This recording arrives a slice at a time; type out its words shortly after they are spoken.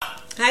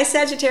Hi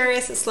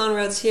Sagittarius, it's Sloan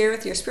Rhodes here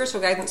with your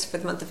spiritual guidance for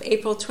the month of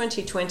April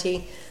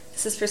 2020.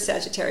 This is for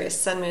Sagittarius,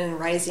 Sun, Moon, and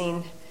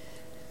Rising.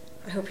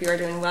 I hope you are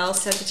doing well,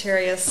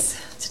 Sagittarius.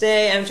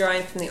 Today I'm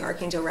drawing from the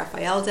Archangel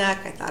Raphael deck.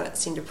 I thought it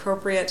seemed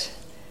appropriate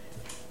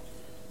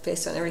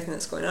based on everything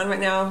that's going on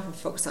right now. I'm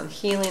focused on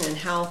healing and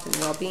health and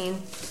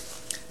well-being.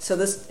 So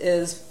this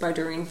is by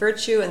Doreen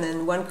Virtue, and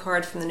then one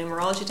card from the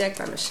numerology deck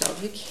by Michelle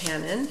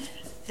Buchanan.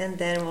 And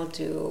then we'll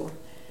do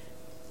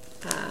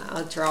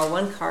I'll draw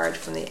one card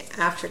from the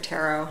After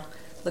Tarot,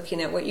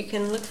 looking at what you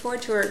can look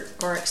forward to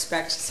or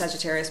expect,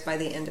 Sagittarius, by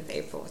the end of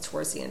April,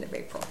 towards the end of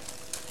April.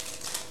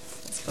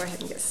 Let's go ahead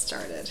and get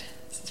started.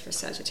 This is for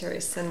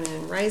Sagittarius, Sun, Moon,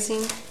 and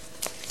Rising.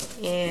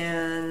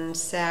 And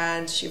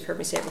Sag, you've heard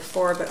me say it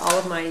before, but all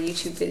of my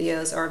YouTube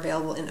videos are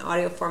available in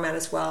audio format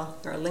as well.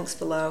 There are links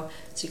below,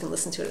 so you can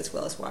listen to it as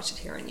well as watch it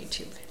here on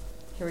YouTube.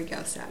 Here we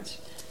go, Sag.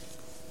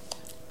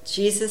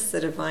 Jesus, the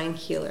Divine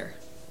Healer.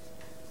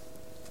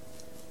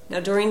 Now,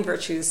 Doreen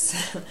Virtue's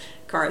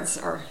cards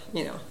are,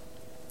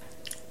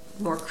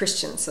 more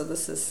Christian, so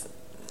this is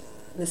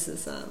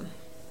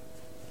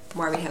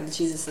why we have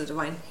Jesus, the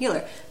Divine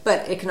Healer.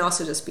 But it can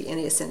also just be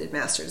any ascended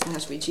master. It doesn't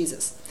have to be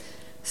Jesus.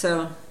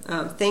 So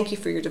thank you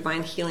for your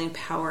divine healing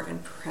power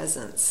and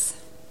presence.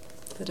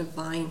 The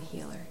Divine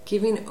Healer.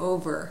 Giving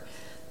over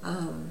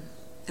and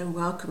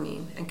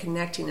welcoming and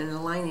connecting and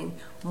aligning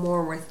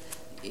more with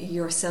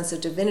your sense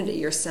of divinity,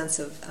 your sense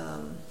of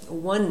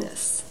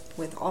oneness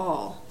with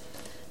all.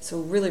 So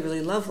really,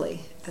 really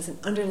lovely as an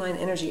underlying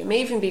energy. It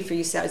may even be for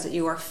you, Sag, that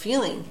you are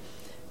feeling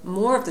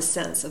more of the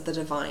sense of the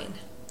divine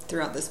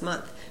throughout this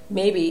month.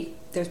 Maybe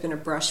there's been a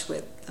brush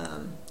with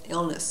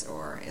illness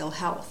or ill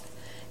health,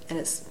 and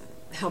it's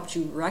helped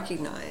you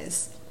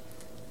recognize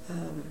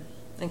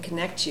and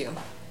connect you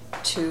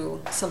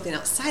to something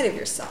outside of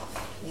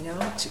yourself,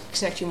 to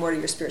connect you more to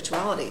your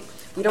spirituality.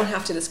 We don't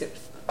have to just get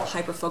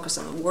hyper-focused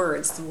on the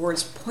words. The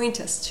words point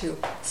us to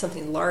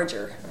something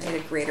larger, right? A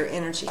greater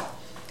energy.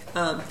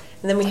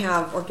 And then we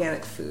have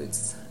organic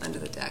foods under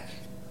the deck.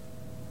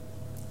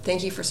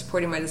 Thank you for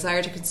supporting my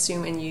desire to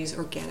consume and use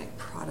organic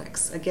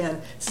products.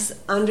 Again, this is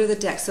under the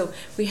deck. So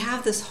we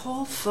have this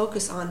whole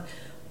focus on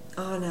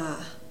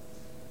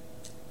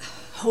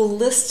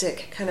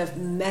holistic kind of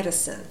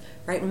medicine,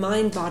 right?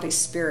 Mind, body,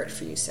 spirit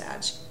for you,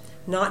 Sag.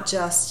 Not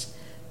just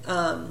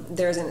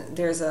there's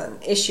an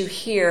issue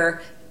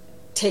here,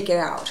 take it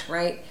out,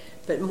 right?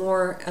 But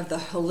more of the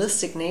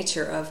holistic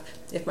nature of,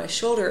 if my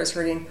shoulder is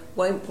hurting,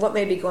 what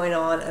may be going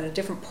on at a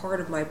different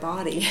part of my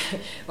body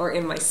or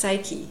in my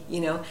psyche,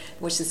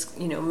 which is,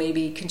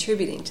 maybe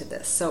contributing to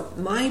this. So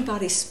mind,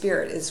 body,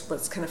 spirit is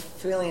what's kind of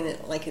feeling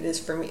it like it is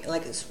for me,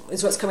 like is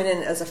what's coming in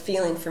as a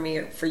feeling for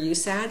me, for you,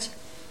 Sag.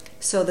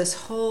 So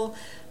this whole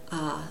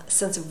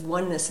sense of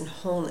oneness and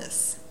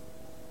wholeness,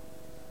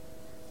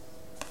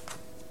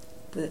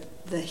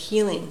 the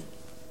healing,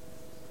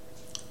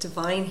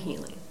 divine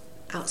healing,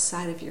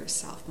 outside of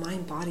yourself,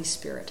 mind, body,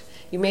 spirit.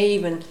 You may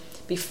even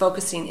be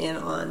focusing in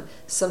on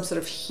some sort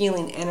of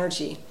healing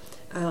energy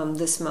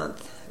this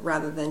month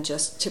rather than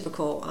just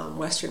typical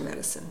Western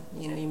medicine.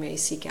 You may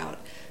seek out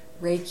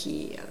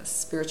Reiki,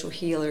 spiritual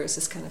healers,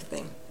 this kind of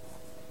thing.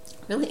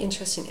 Really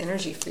interesting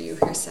energy for you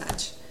here,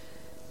 Sag.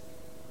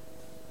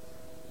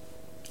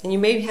 And you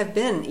may have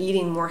been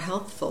eating more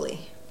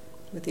healthfully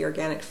with the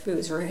organic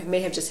foods, or may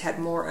have just had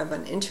more of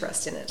an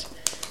interest in it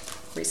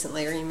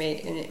recently, or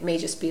it may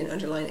just be an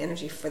underlying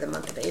energy for the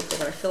month of April.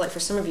 But I feel like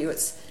for some of you,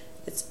 it's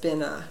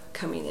been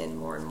coming in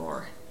more and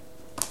more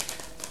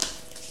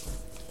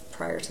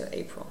prior to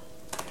April.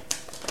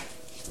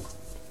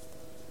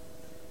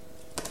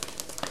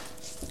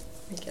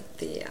 Let me get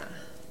the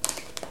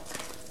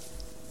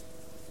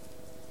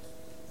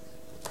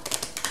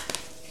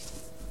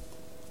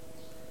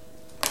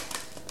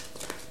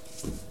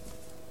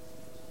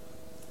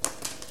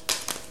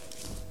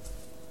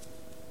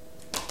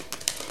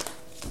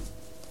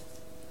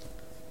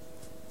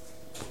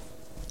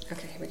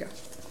okay, here we go.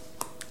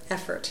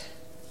 Effort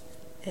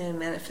and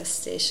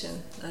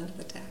manifestation under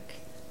the deck.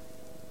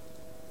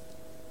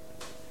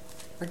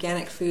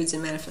 Organic foods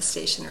and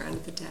manifestation are under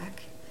the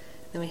deck.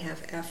 Then we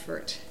have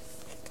effort,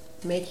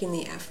 making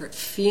the effort,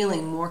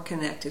 feeling more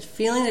connected,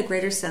 feeling a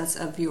greater sense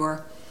of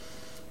your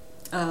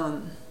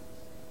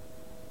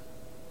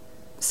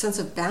sense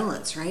of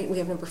balance, right? We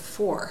have number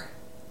 4,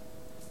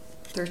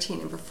 13,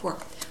 number 4.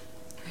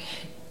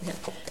 Yeah.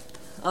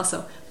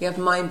 Also, we have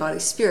mind, body,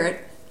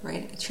 spirit,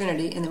 right?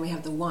 Trinity, and then we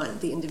have the one,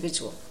 the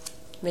individual,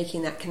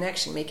 making that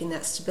connection, making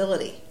that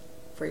stability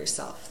for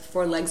yourself.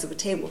 4 legs of a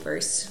table,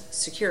 very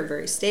secure,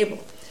 very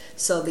stable.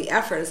 So the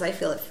effort, as I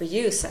feel it for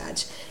you, Sag,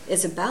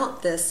 is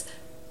about this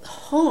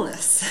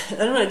wholeness. I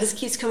don't know, it just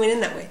keeps coming in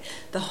that way.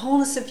 The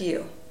wholeness of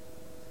you.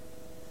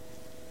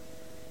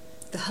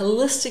 The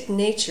holistic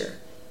nature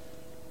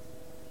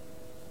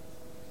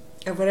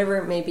of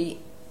whatever may be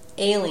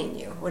ailing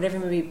you, whatever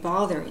may be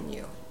bothering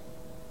you.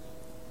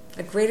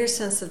 A greater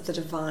sense of the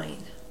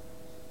divine.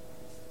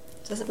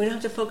 We don't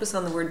have to focus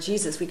on the word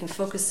Jesus. We can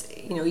focus,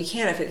 you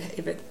can if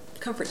it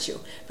comforts you,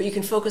 but you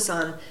can focus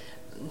on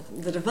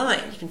the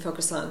divine. You can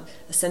focus on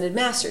ascended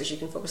masters. You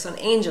can focus on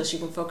angels. You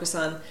can focus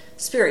on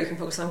spirit. You can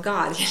focus on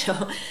God.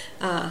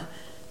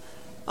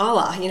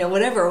 Allah.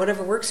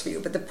 Whatever works for you.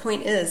 But the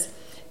point is,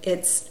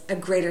 it's a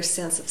greater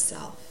sense of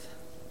self,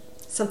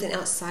 something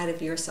outside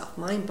of yourself,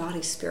 mind,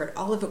 body, spirit,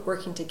 all of it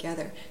working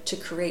together to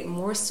create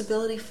more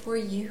stability for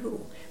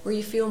you, where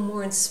you feel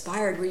more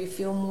inspired, where you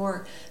feel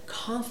more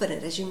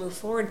confident as you move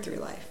forward through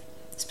life,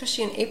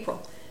 especially in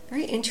April.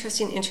 Very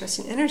interesting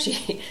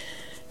energy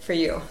for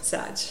you,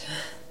 Sag.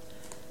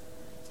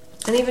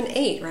 And even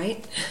 8,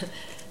 right?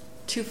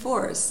 2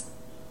 4s.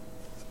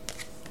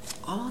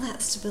 All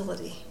that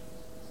stability,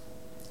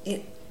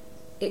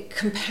 it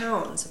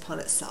compounds upon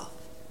itself.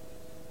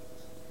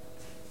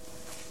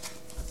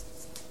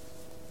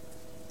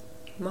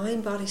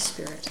 Mind, body,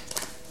 spirit.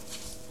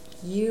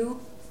 You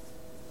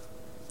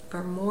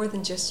are more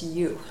than just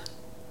you.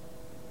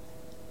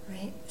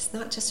 Right? It's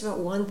not just about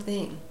one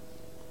thing.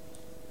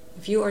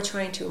 If you are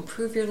trying to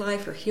improve your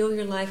life or heal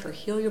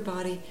your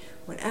body,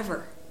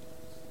 whatever,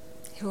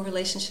 heal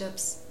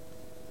relationships,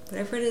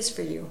 whatever it is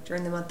for you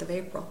during the month of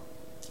April,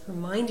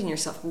 reminding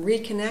yourself,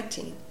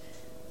 reconnecting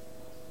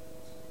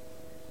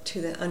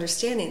to the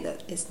understanding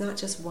that it's not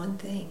just one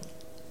thing.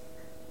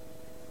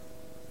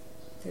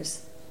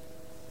 There's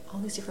all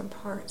these different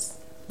parts.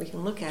 We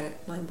can look at it,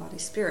 mind, body,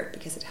 spirit,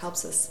 because it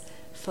helps us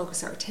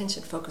focus our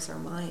attention, focus our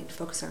mind,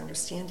 focus our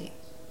understanding.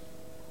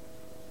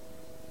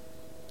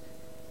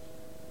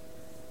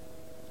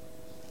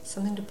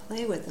 Something to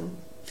play with and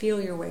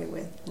feel your way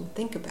with and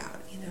think about,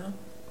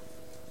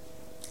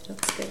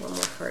 Let's get one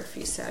more card for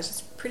you, Sag.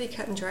 It's pretty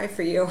cut and dry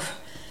for you.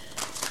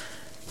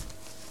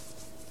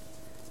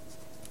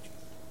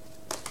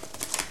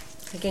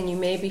 Again, you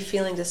may be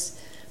feeling just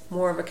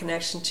more of a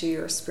connection to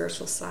your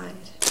spiritual side,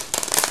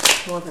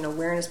 more of an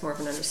awareness, more of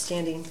an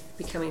understanding,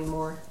 becoming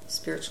more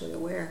spiritually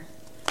aware,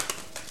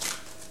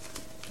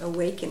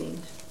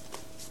 awakening.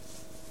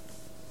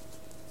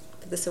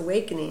 But this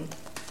awakening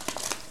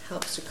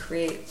helps to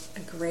create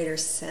a greater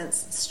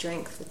sense and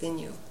strength within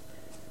you,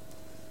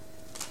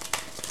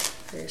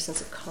 a greater sense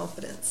of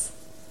confidence.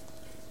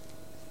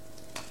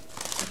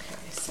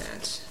 Okay,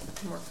 Sag,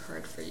 one more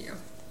card for you.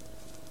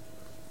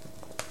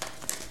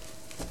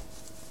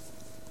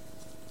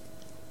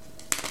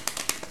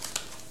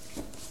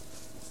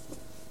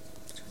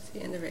 Towards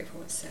the end of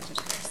April, what's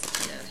Sagittarius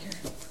looking at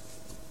here?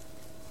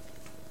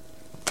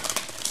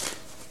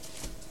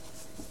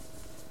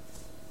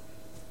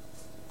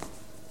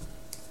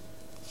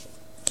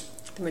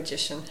 The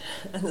Magician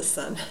and the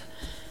Sun.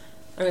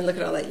 I mean, look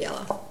at all that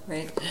yellow,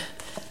 right?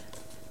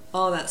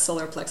 All that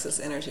solar plexus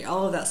energy,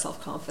 all of that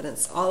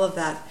self-confidence, all of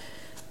that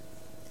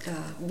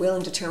will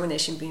and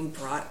determination being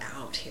brought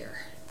out here.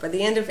 By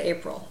the end of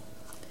April,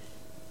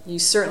 you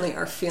certainly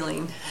are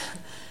feeling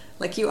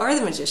like you are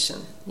the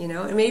magician,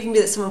 It may even be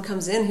that someone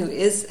comes in who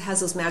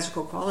has those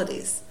magical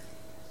qualities.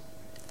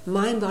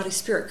 Mind, body,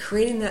 spirit,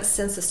 creating that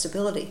sense of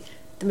stability.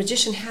 The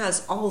magician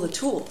has all the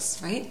tools,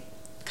 right?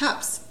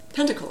 Cups,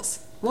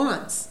 pentacles,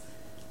 wands,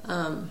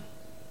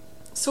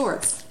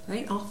 swords,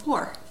 right? All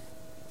 4.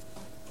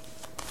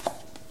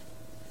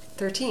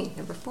 13,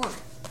 number 4.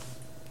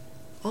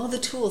 All the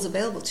tools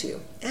available to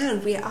you.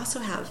 And we also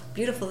have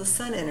beautiful the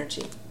Sun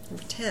energy,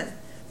 number 10.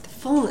 The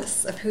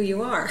fullness of who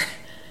you are,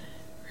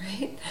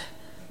 right?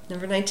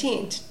 Number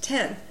 19,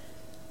 10.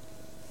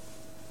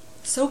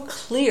 So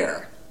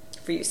clear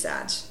for you,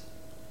 Sag.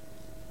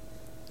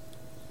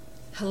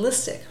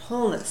 Holistic,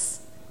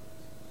 wholeness,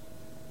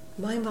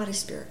 mind, body,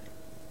 spirit.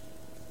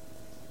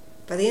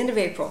 By the end of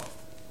April,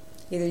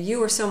 either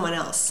you or someone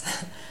else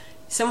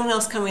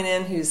coming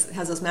in who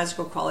has those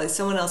magical qualities,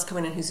 someone else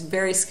coming in who's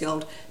very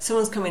skilled,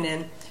 someone's coming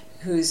in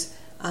who's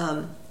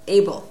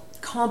able,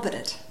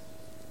 competent,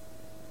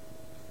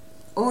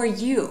 or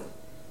you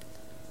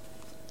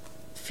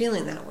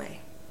feeling that way,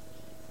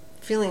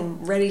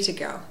 feeling ready to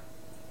go,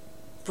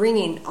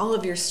 bringing all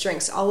of your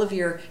strengths, all of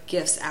your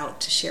gifts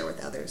out to share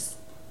with others,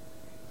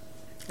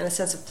 and a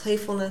sense of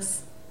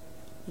playfulness,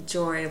 the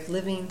joy of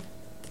living,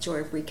 the joy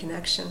of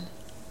reconnection,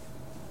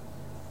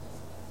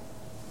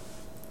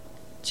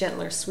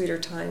 gentler, sweeter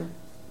time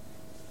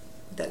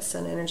with that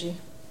Sun energy.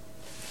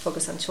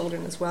 Focus on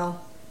children as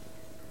well.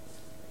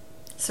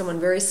 Someone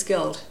very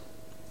skilled,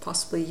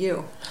 possibly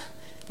you,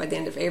 by the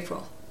end of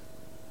April.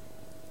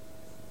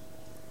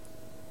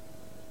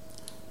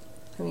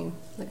 I mean,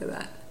 look at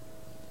that.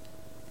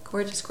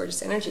 Gorgeous,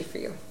 gorgeous energy for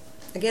you.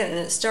 Again, and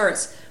it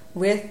starts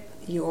with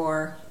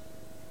your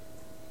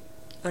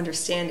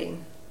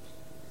understanding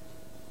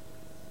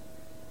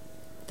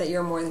that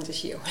you're more than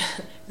just you,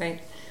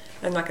 right?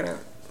 I'm not going to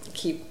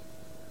keep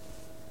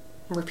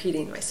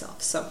repeating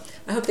myself. So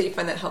I hope that you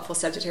find that helpful,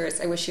 Sagittarius.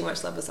 I wish you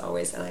much love as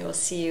always, and I will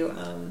see you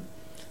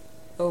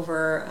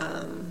over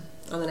on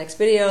the next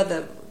video.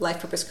 The life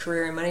purpose,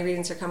 career, and money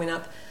readings are coming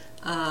up,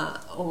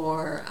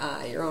 or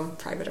your own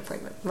private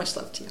appointment. Much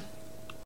love to you.